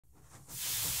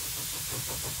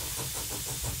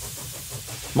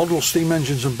Model Steam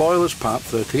Engines and Boilers Part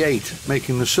 38,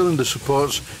 making the cylinder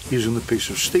supports using the piece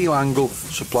of steel angle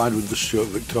supplied with the Stuart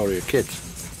Victoria kit.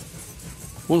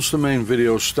 Once the main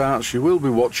video starts, you will be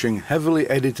watching heavily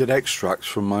edited extracts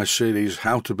from my series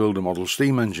How to Build a Model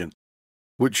Steam Engine,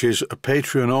 which is a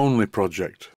Patreon only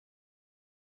project.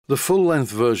 The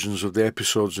full-length versions of the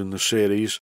episodes in the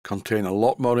series contain a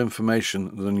lot more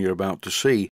information than you're about to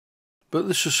see, but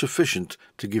this is sufficient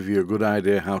to give you a good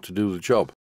idea how to do the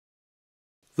job.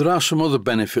 There are some other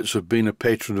benefits of being a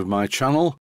patron of my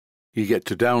channel. You get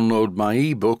to download my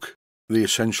ebook, The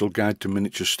Essential Guide to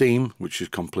Miniature Steam, which is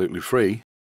completely free,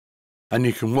 and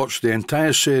you can watch the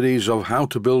entire series of How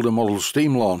to Build a Model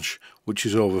Steam Launch, which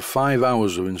is over 5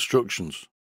 hours of instructions.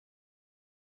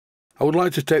 I would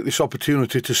like to take this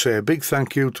opportunity to say a big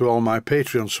thank you to all my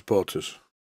Patreon supporters.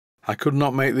 I could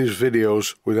not make these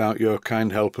videos without your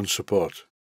kind help and support.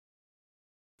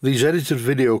 These edited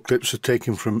video clips are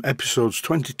taken from episodes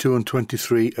 22 and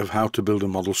 23 of How to Build a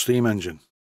Model Steam Engine.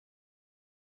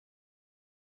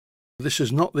 This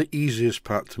is not the easiest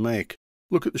part to make.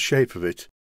 Look at the shape of it.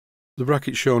 The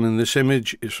bracket shown in this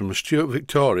image is from a Stuart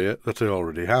Victoria that I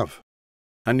already have,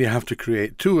 and you have to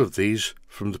create 2 of these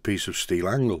from the piece of steel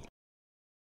angle.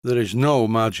 There is no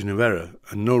margin of error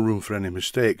and no room for any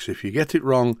mistakes. If you get it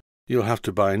wrong, you'll have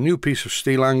to buy a new piece of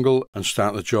steel angle and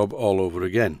start the job all over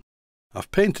again. I've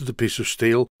painted the piece of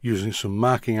steel using some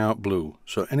marking out blue,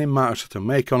 so any marks that I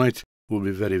make on it will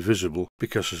be very visible,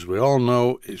 because as we all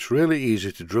know, it's really easy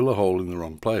to drill a hole in the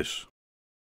wrong place.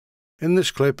 In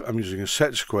this clip I'm using a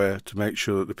set square to make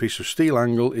sure that the piece of steel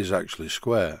angle is actually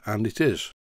square, and it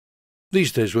is.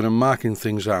 These days when I'm marking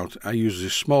things out, I use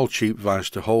this small cheap vise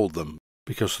to hold them,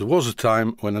 because there was a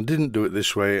time when I didn't do it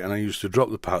this way and I used to drop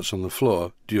the parts on the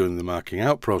floor during the marking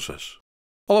out process.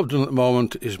 All I've done at the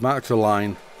moment is marked a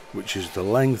line which is the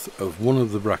length of one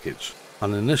of the brackets,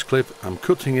 and in this clip I'm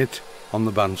cutting it on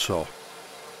the bandsaw.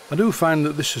 I do find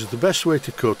that this is the best way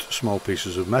to cut small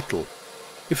pieces of metal.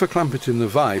 If I clamp it in the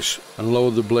vise and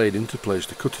lower the blade into place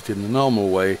to cut it in the normal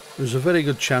way, there's a very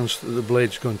good chance that the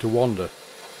blade's going to wander.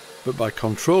 But by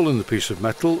controlling the piece of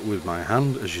metal with my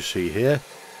hand, as you see here,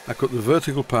 I cut the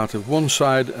vertical part of one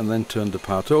side and then turned the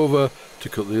part over to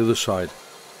cut the other side.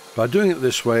 By doing it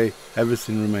this way,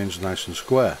 everything remains nice and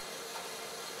square.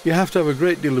 You have to have a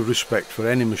great deal of respect for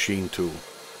any machine tool,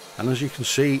 and as you can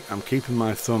see, I'm keeping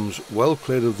my thumbs well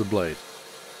clear of the blade,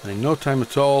 and in no time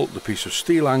at all the piece of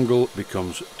steel angle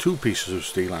becomes 2 pieces of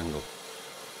steel angle.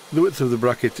 The width of the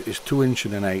bracket is 2 inch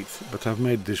and 1/8, but I've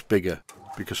made this bigger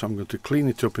because I'm going to clean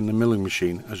it up in the milling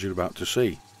machine, as you're about to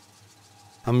see.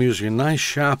 I'm using a nice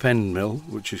sharp end mill,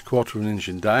 which is 1/4 inch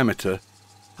in diameter,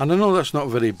 and I know that's not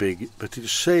very big, but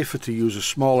it's safer to use a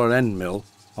smaller end mill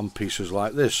on pieces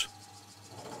like this.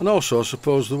 And also, I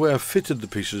suppose the way I've fitted the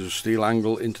pieces of steel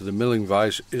angle into the milling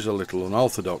vise is a little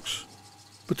unorthodox.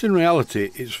 But in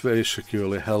reality, it's very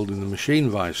securely held in the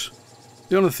machine vise.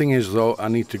 The only thing is though, I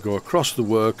need to go across the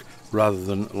work rather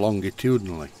than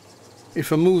longitudinally.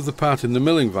 If I move the part in the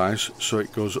milling vise so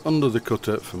it goes under the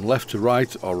cutter from left to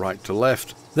right or right to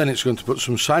left, then it's going to put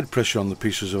some side pressure on the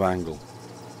pieces of angle.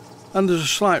 And there's a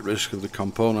slight risk of the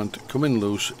component coming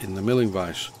loose in the milling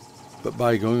vise. But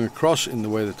by going across in the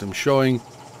way that I'm showing,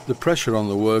 the pressure on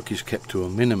the work is kept to a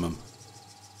minimum.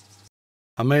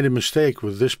 I made a mistake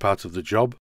with this part of the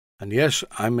job, and yes,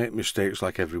 I make mistakes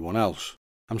like everyone else.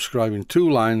 I'm scribing 2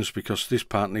 lines because this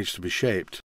part needs to be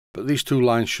shaped, but these 2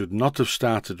 lines should not have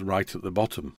started right at the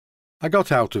bottom. I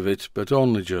got out of it, but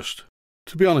only just.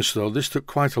 To be honest though, this took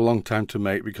quite a long time to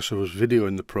make because I was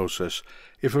videoing the process.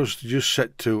 If I was to just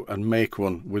set to and make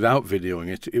one without videoing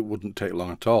it, it wouldn't take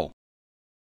long at all.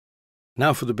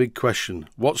 Now for the big question,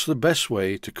 what's the best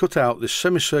way to cut out this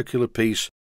semicircular piece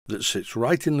that sits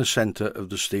right in the centre of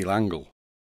the steel angle?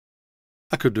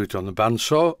 I could do it on the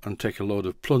bandsaw and take a load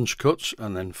of plunge cuts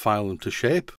and then file them to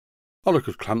shape, or I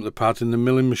could clamp the part in the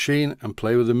milling machine and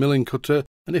play with the milling cutter,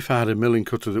 and if I had a milling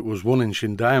cutter that was 1 inch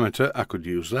in diameter, I could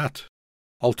use that.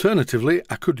 Alternatively,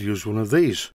 I could use one of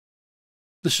these.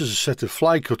 This is a set of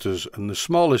fly cutters, and the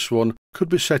smallest one could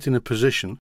be set in a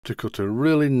position to cut a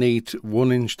really neat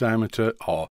 1 inch diameter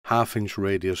or 1/2 inch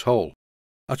radius hole.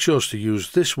 I chose to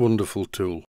use this wonderful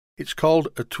tool. It's called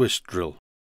a twist drill.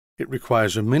 It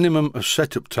requires a minimum of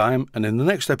setup time, and in the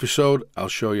next episode I'll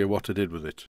show you what I did with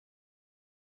it.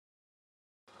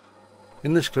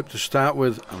 In this clip to start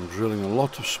with, I'm drilling a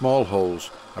lot of small holes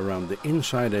around the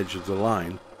inside edge of the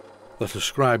line that are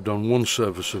scribed on one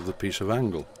surface of the piece of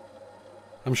angle.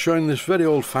 I'm showing this very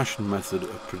old-fashioned method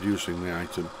of producing the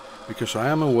item because I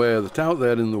am aware that out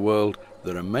there in the world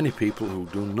there are many people who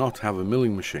do not have a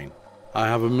milling machine. I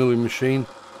have a milling machine,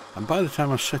 and by the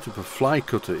time I set up a fly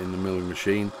cutter in the milling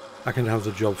machine, I can have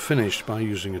the job finished by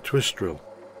using a twist drill.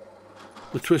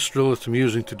 The twist drill that I'm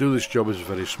using to do this job is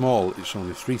very small. It's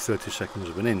only 3/32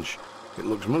 of an inch. It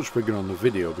looks much bigger on the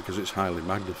video because it's highly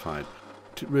magnified.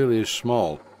 But it really is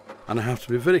small, and I have to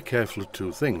be very careful of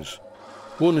two things.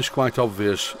 One is quite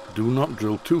obvious: do not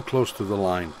drill too close to the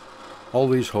line. All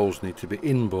these holes need to be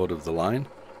inboard of the line.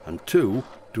 And two,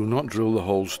 do not drill the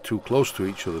holes too close to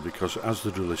each other, because as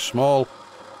the drill is small,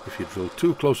 if you drill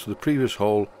too close to the previous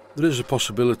hole, there is a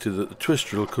possibility that the twist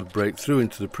drill could break through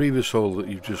into the previous hole that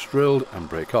you've just drilled and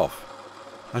break off.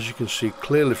 As you can see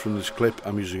clearly from this clip,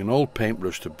 I'm using an old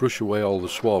paintbrush to brush away all the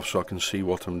swarf so I can see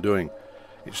what I'm doing.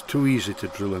 It's too easy to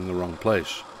drill in the wrong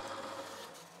place.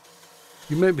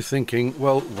 You may be thinking,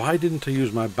 well, why didn't I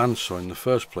use my bandsaw in the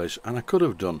first place? And I could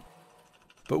have done.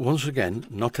 But once again,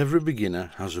 not every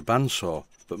beginner has a bandsaw,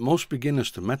 but most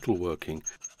beginners to metalworking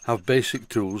have basic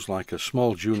tools like a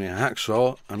small junior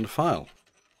hacksaw and a file.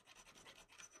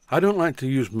 I don't like to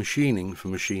use machining for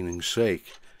machining's sake.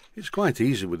 It's quite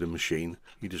easy with a machine.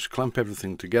 You just clamp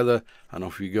everything together and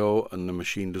off you go, and the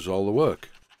machine does all the work.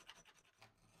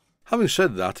 Having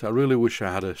said that, I really wish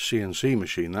I had a CNC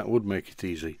machine. That would make it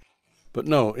easy. But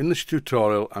no, in this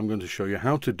tutorial I'm going to show you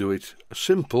how to do it a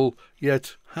simple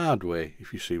yet hard way,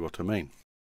 if you see what I mean.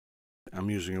 I'm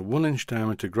using a 1-inch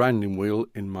diameter grinding wheel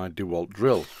in my DeWalt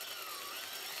drill.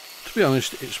 To be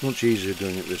honest, it's much easier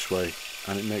doing it this way,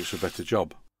 and it makes a better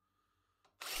job.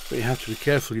 But you have to be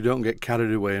careful you don't get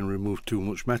carried away and remove too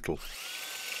much metal.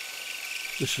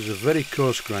 This is a very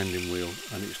coarse grinding wheel,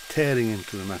 and it's tearing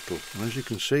into the metal, and as you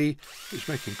can see, it's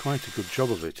making quite a good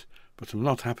job of it, but I'm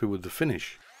not happy with the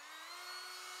finish.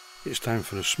 It's time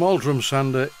for a small drum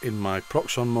sander in my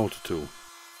Proxxon motor tool.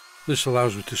 This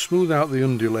allows me to smooth out the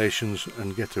undulations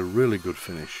and get a really good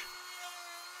finish.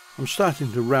 I'm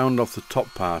starting to round off the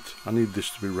top part. I need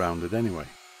this to be rounded anyway.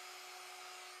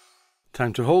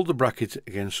 Time to hold the bracket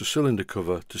against the cylinder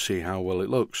cover to see how well it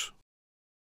looks.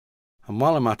 And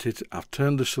while I'm at it, I've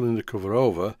turned the cylinder cover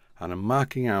over and I'm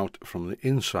marking out from the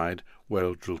inside where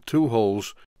I'll drill 2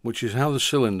 holes, which is how the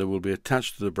cylinder will be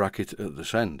attached to the bracket at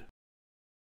this end.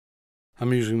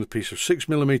 I'm using the piece of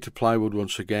 6mm plywood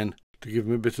once again to give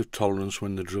me a bit of tolerance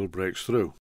when the drill breaks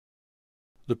through.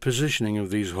 The positioning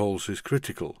of these holes is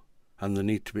critical, and they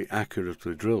need to be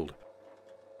accurately drilled.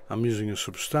 I'm using a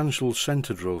substantial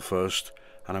centre drill first,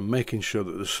 and I'm making sure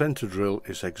that the centre drill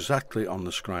is exactly on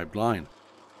the scribed line.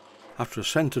 After I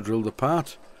centre drilled the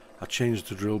part, I changed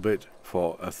the drill bit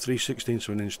for a 3/16 of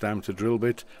an inch diameter drill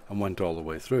bit and went all the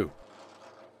way through.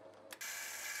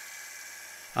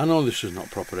 I know this is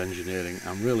not proper engineering,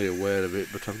 I'm really aware of it,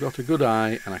 but I've got a good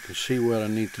eye and I can see where I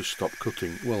need to stop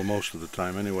cutting, well, most of the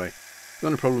time anyway. The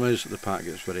only problem is that the part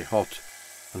gets very hot,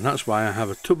 and that's why I have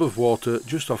a tub of water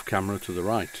just off camera to the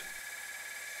right.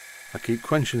 I keep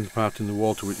quenching the part in the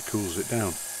water which cools it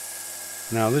down.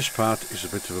 Now this part is a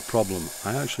bit of a problem.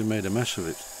 I actually made a mess of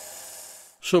it.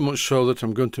 So much so that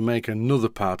I'm going to make another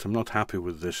part. I'm not happy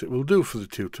with this. It will do for the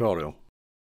tutorial.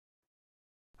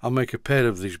 I'll make a pair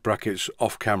of these brackets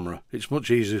off camera. It's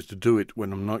much easier to do it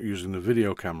when I'm not using the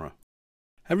video camera.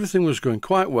 Everything was going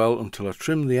quite well until I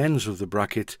trimmed the ends of the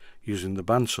bracket using the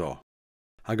bandsaw.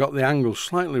 I got the angle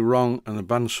slightly wrong and the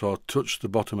bandsaw touched the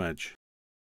bottom edge.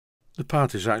 The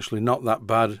part is actually not that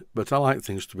bad, but I like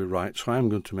things to be right, so I'm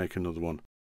going to make another one.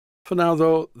 For now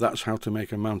though, that's how to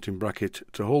make a mounting bracket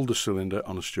to hold the cylinder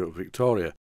on a Stuart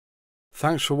Victoria.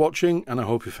 Thanks for watching, and I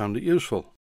hope you found it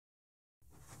useful.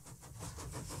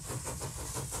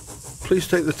 Please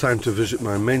take the time to visit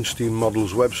my Mainsteam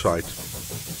Models website.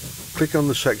 Click on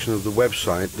the section of the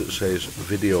website that says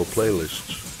Video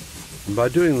Playlists. And by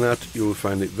doing that, you will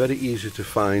find it very easy to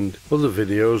find other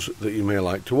videos that you may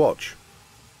like to watch.